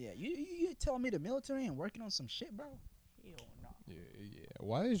into you. Yeah, you telling me the military ain't working on some shit, bro? Hell no. Yeah.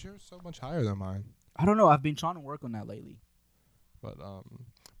 Why is yours so much higher than mine? I don't know. I've been trying to work on that lately. But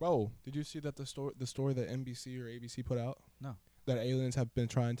bro, did you see that the story that NBC or ABC put out? No. That aliens have been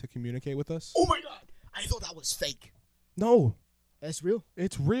trying to communicate with us? Oh my god! I thought that was fake. No, That's real.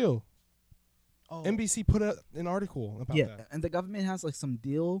 it's real. Oh. NBC put out an article about that. And the government has like some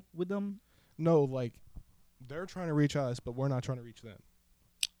deal with them. No, like they're trying to reach us, but we're not trying to reach them.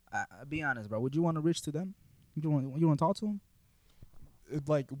 Be honest, bro. Would you want to reach to them? You want to talk to them?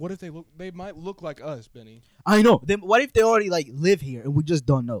 Like, what if they look? They might look like us, Benny. I know. Then what if they already like live here and we just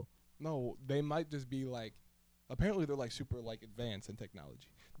don't know? No, they might just be like. Apparently, they're like super like advanced in technology.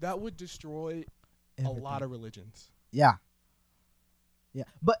 That would destroy Everything. a lot of religions. Yeah. Yeah,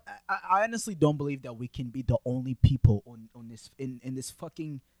 but I honestly don't believe that we can be the only people on this in this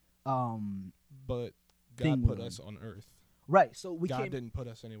fucking But thing God put we're us on Earth. right. So we God can't didn't put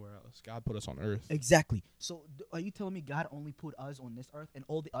us anywhere else. God put us on Earth. exactly. So are you telling me God only put us on this Earth and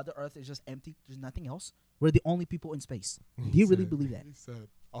all the other Earth is just empty? There's nothing else. We're the only people in space. Do you really believe that? He said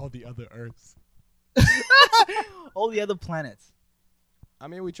all the other Earths. All the other planets. I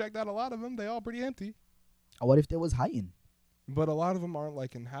mean, we checked out a lot of them. They all pretty empty. What if there was hiding? But a lot of them aren't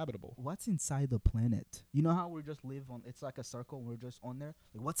like inhabitable. What's inside the planet? You know how we just live on? It's like a circle. And we're just on there.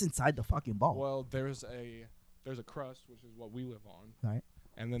 Like, what's inside the fucking ball? Well, there's a There's a crust, which is what we live on. Right.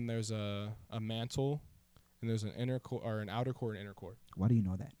 And then there's a mantle, and there's an inner core or an outer core and inner core. Why do you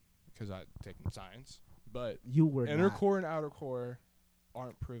know that? Because I taken science. But You were inner not. core and outer core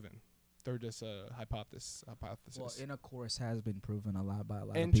aren't proven. They're just a hypothesis. Well, inner course has been proven a lot by a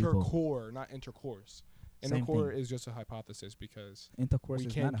lot of people. Intercore, not intercourse. Same Intercore thing. is just a hypothesis because Intercourse we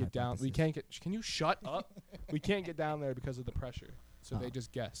is can't not a get down. hypothesis. We can't get. Can you shut up? We can't get down there because of the pressure. So they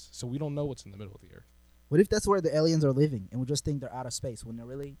just guess. So we don't know what's in the middle of the earth. What if that's where the aliens are living, and we just think they're out of space when they're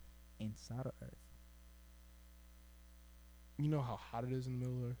really inside of Earth? You know how hot it is in the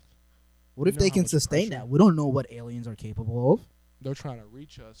middle of Earth? What You if know they how can much sustain pressure? that? We don't know what aliens are capable of. They're trying to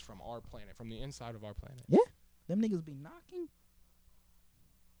reach us from our planet, from the inside of our planet. Yeah. Them niggas be knocking.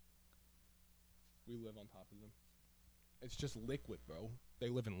 We live on top of them. It's just liquid, bro. They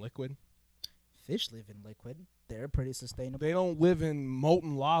live in liquid. Fish live in liquid. They're pretty sustainable. They don't live in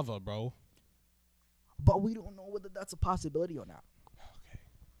molten lava, bro. But we don't know whether that's a possibility or not. Okay.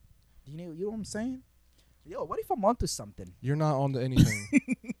 You know what I'm saying? Yo, what if I'm onto something? You're not on to anything.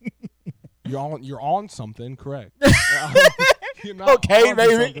 You're on something, correct. You're not Okay, on to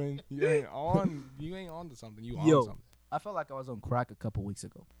baby. something. You ain't on to something. You Yo. on something. I felt like I was on crack a couple weeks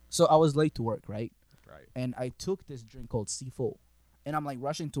ago. So I was late to work, right? Right. And I took this drink called C4. And I'm like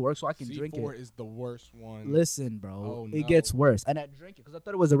rushing to work so I can drink C4 it. is the worst one. Listen, bro. Oh, It no. gets worse. And I drank it because I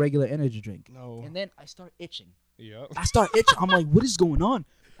thought it was a regular energy drink. No. And then I start itching. Yep. I start itching. I'm like, what is going on?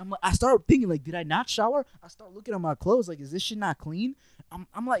 I start thinking, like, did I not shower? I start looking at my clothes, like, is this shit not clean?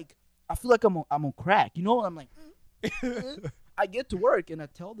 I'm like, I feel like I'm on crack, you know? I'm like, I get to work and I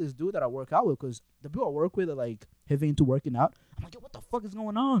tell this dude that I work out with, because the people I work with are like heavy into working out. I'm like, yo, what the fuck is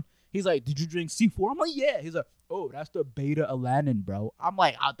going on? He's like, did you drink C4? I'm like, yeah. He's like, oh, that's the beta alanin, bro. I'm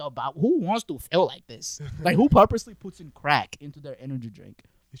like, who wants to feel like this? Like, who purposely puts in crack into their energy drink?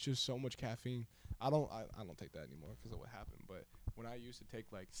 It's just so much caffeine. I don't take that anymore because of what happened. But when I used to take,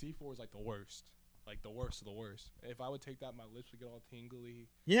 like, C4 is like the worst. Like the worst of the worst. If I would take that, my lips would get all tingly.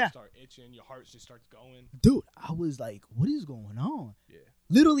 Yeah. Start itching. Your heart just starts going. Dude, I was like, what is going on? Yeah.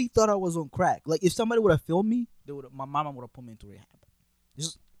 Literally thought I was on crack. Like, if somebody would have filmed me, my mama would have put me into rehab.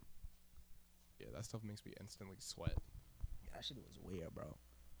 Just, Yeah, that stuff makes me instantly sweat. that shit was weird, bro. All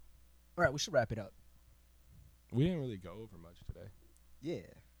right, we should wrap it up. We didn't really go over much today. Yeah,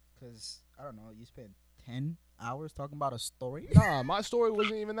 because, I don't know, you spent 10 hours talking about a story? Nah, my story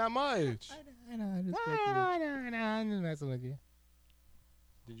wasn't even that much. I know, I just I'm just messing with you.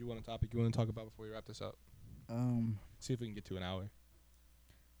 Did you want a topic you want to talk about before we wrap this up? See if we can get to an hour.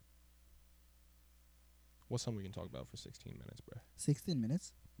 What's something we can talk about for 16 minutes, bro? 16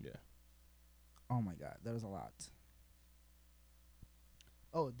 minutes? Yeah. Oh, my God, that was a lot.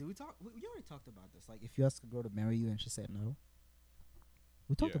 Oh, did we talk? We already talked about this. Like, if you ask a girl to marry you and she said no.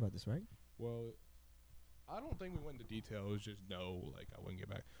 We talked Yeah. about this, right? Well, I don't think we went into detail. It was just no, like, I wouldn't get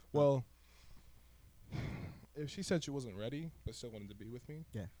back. Well, if she said she wasn't ready but still wanted to be with me,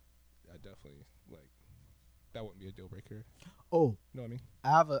 Yeah. I definitely, like, that wouldn't be a deal breaker. Oh, You know what I mean? I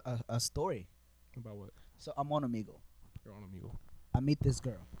have a story. About what? So I'm on Amigo. You're on Amigo. I meet this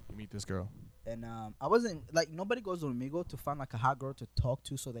girl. You meet this girl. And I wasn't, like, nobody goes on Amigo to find, like, a hot girl to talk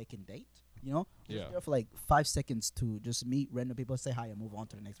to so they can date. You know? Just Yeah. there for, like, 5 seconds to just meet random people, say hi, and move on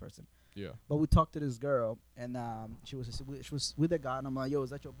to the next person. Yeah. But we talked to this girl, and she was with a guy, and I'm like, yo, is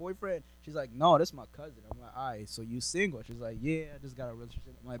that your boyfriend? She's like, no, that's my cousin. I'm like, all right, so you single? She's like, yeah, I just got a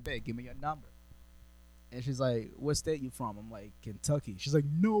relationship. I'm like, babe, give me your number. And she's like, what state you from? I'm like, Kentucky. She's like,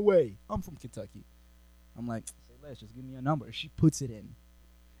 no way. I'm from Kentucky. I'm like, say less, just give me your number. She puts it in.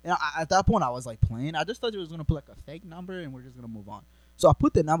 And at that point, I was like playing. I just thought she was going to put like a fake number and we're just going to move on. So I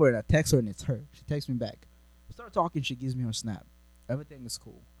put the number and I text her and it's her. She texts me back. We start talking. She gives me her snap. Everything is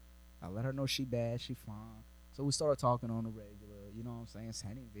cool. I let her know she bad. She fine. So we started talking on the regular. You know what I'm saying?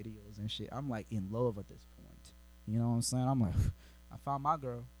 Sending videos and shit. I'm like in love at this point. You know what I'm saying? I'm like, I found my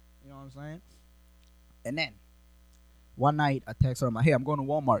girl. You know what I'm saying? And then one night I text her. I'm like, hey, I'm going to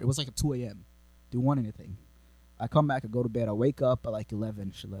Walmart. It was like at 2 a.m. Do you want anything? I come back and go to bed. I wake up at like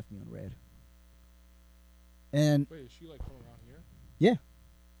 11. She left me on red. And Wait, is she, like, from around here?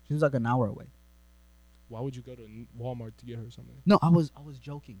 she was like an hour away. Why would you go to Walmart to get her something? No, I was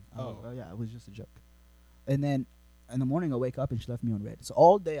joking. Oh. Yeah, it was just a joke. And then in the morning I wake up and she left me on red. So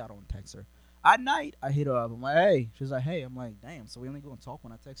all day I don't text her. At night I hit her up. I'm like, hey. She's like, hey. I'm like, damn. So we only gonna talk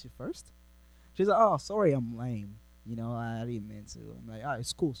when I text you first? She's like, oh, sorry, I'm lame. You know, I didn't mean to. I'm like, all right,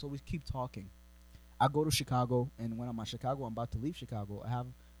 it's cool. So we keep talking. I go to Chicago, and when I'm at Chicago, I'm about to leave Chicago. I have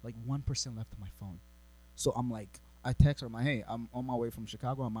like 1% left on my phone. So I'm like, I text her, I'm like, hey, I'm on my way from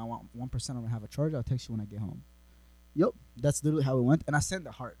Chicago. I'm at 1%. I'm gonna have a charge. I'll text you when I get home. Yep, that's literally how it went. And I sent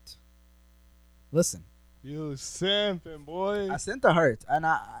a heart. Listen, You simping, boy. I sent her hurt, and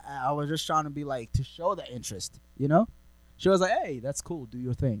I was just trying to be like to show the interest, you know. She was like, "Hey, that's cool. Do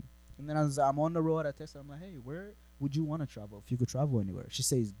your thing." And then I'm on the road. I text her. I'm like, "Hey, where would you want to travel if you could travel anywhere?" She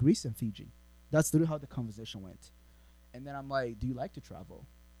says Greece and Fiji. That's literally how the conversation went. And then I'm like, "Do you like to travel?"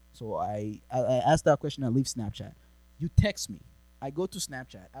 So I asked that question. I leave Snapchat. You text me. I go to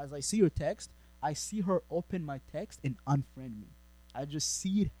Snapchat. As I see your text, I see her open my text and unfriend me. I just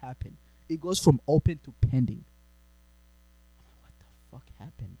see it happen. It goes from open to pending. I'm like, what the fuck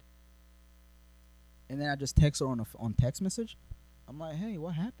happened? And then I just text her on text message. I'm like, hey,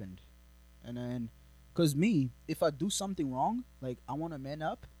 what happened? And then, cause me, if I do something wrong, like I want to man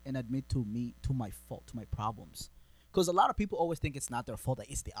up and admit to my fault, to my problems. Cause a lot of people always think it's not their fault, that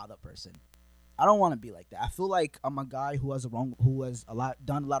it's the other person. I don't want to be like that. I feel like I'm a guy who has done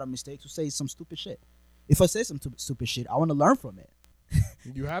a lot of mistakes, who says some stupid shit. If I say some stupid shit, I want to learn from it.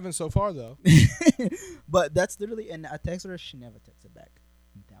 You haven't so far though. But that's literally, and I texted her, she never texted back.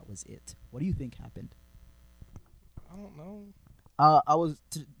 That was it. What do you think happened? I don't know.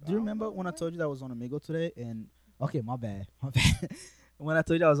 Do you remember when I told you that I was on Amigo today? And okay, my bad. When I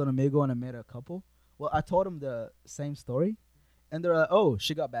told you I was on Amigo and I met a couple, well, I told them the same story, and they're like, "Oh,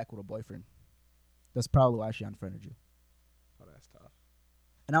 she got back with a boyfriend. That's probably why she unfriended you." Oh, that's tough.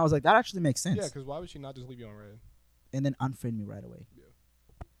 And I was like, that actually makes sense. Yeah, because why would she not just leave you on red? And then unfriend me right away. Yeah.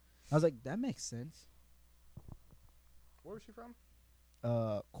 I was like, that makes sense. Where was she from?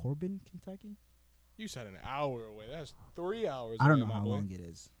 Corbin, Kentucky. You said an hour away. That's 3 hours. I don't know away, how my boy. long it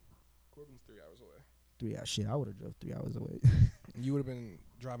is. Corbin's 3 hours away. 3 hours. Shit, I would have drove 3 hours away. You would have been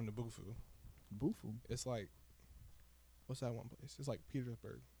driving to Bufu. Bufu. It's like, what's that one place? It's like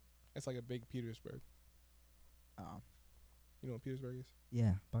Petersburg. It's like a big Petersburg. You know what Petersburg is?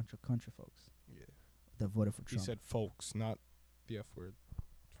 Yeah, bunch of country folks. Yeah. That voted for Trump. He said folks, not the F word.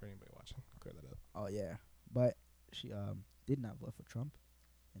 For anybody watching, clear that up. Oh yeah, but she did not vote for Trump,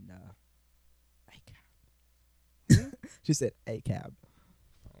 and ACAB. She said ACAB.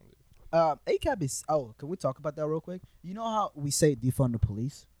 ACAB is. Oh, can we talk about that real quick? You know how we say defund the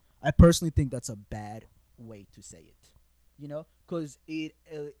police? I personally think that's a bad way to say it. You know, because it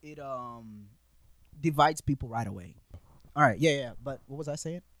divides people right away. All right, yeah. But what was I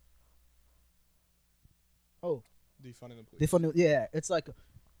saying? Oh, Defunding the police. defund. Yeah, it's like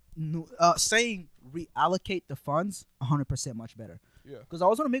saying reallocate the funds 100% much better. Yeah. Because I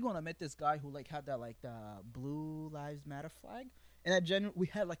was on Amigo and I met this guy who like had that like the Blue Lives Matter flag, and we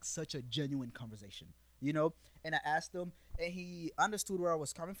had like such a genuine conversation, you know. And I asked him, and he understood where I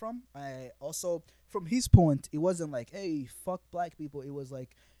was coming from. I also, from his point, it wasn't like, hey, fuck black people. It was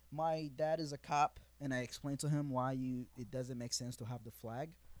like, my dad is a cop, and I explained to him why it doesn't make sense to have the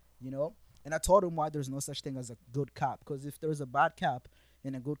flag, you know. And I told him why there's no such thing as a good cop. Because if there's a bad cop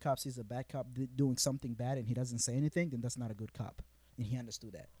and a good cop sees a bad cop doing something bad and he doesn't say anything, then that's not a good cop. And he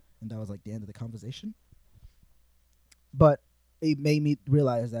understood that. And that was like the end of the conversation. But it made me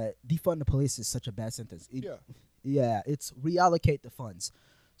realize that defund the police is such a bad sentence. Yeah, it's reallocate the funds.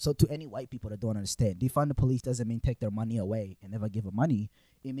 So to any white people that don't understand, defund the police doesn't mean take their money away and never give them money.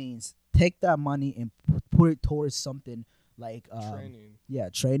 It means take that money and put it towards something like training. Yeah,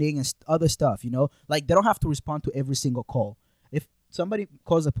 training and other stuff, you know? Like, they don't have to respond to every single call. If somebody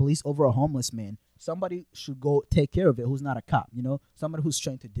calls the police over a homeless man, somebody should go take care of it who's not a cop, you know? Somebody who's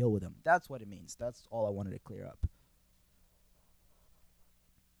trained to deal with them. That's what it means. That's all I wanted to clear up.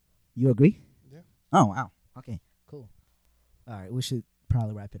 You agree? Yeah. Oh, wow. Okay, cool. All right, we should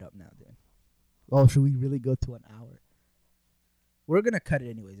probably wrap it up now then. Oh, should we really go to an hour? We're going to cut it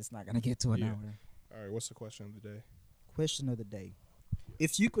anyways. It's not going to get to an hour. All right, what's the question of the day? Question of the day.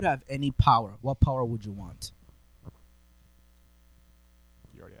 If you could have any power, what power would you want?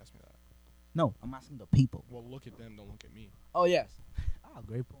 You already asked me that. No, I'm asking the people. Well, look at them, don't look at me. Oh, yes.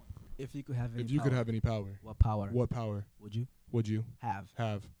 Great point. If you could have any If you power, could have any power, what power what power would you would you have?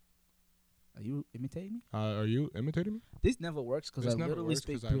 have? Are you imitating me? Are you imitating me? This never works because I This never literally works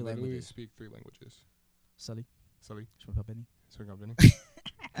speak 'cause I three literally languages. speak 3 languages. Sorry. Sorry. Benny. Sorry, Benny.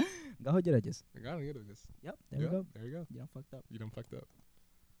 Go ahead, Judges. I gotta get this. Yep, there we go. There you go. You done fucked up. You done fucked up.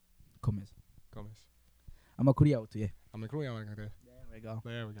 Comes. Comes. I'm a Korea to you. I'm a Korean. There we go.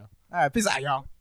 There we go. All right, peace out, y'all.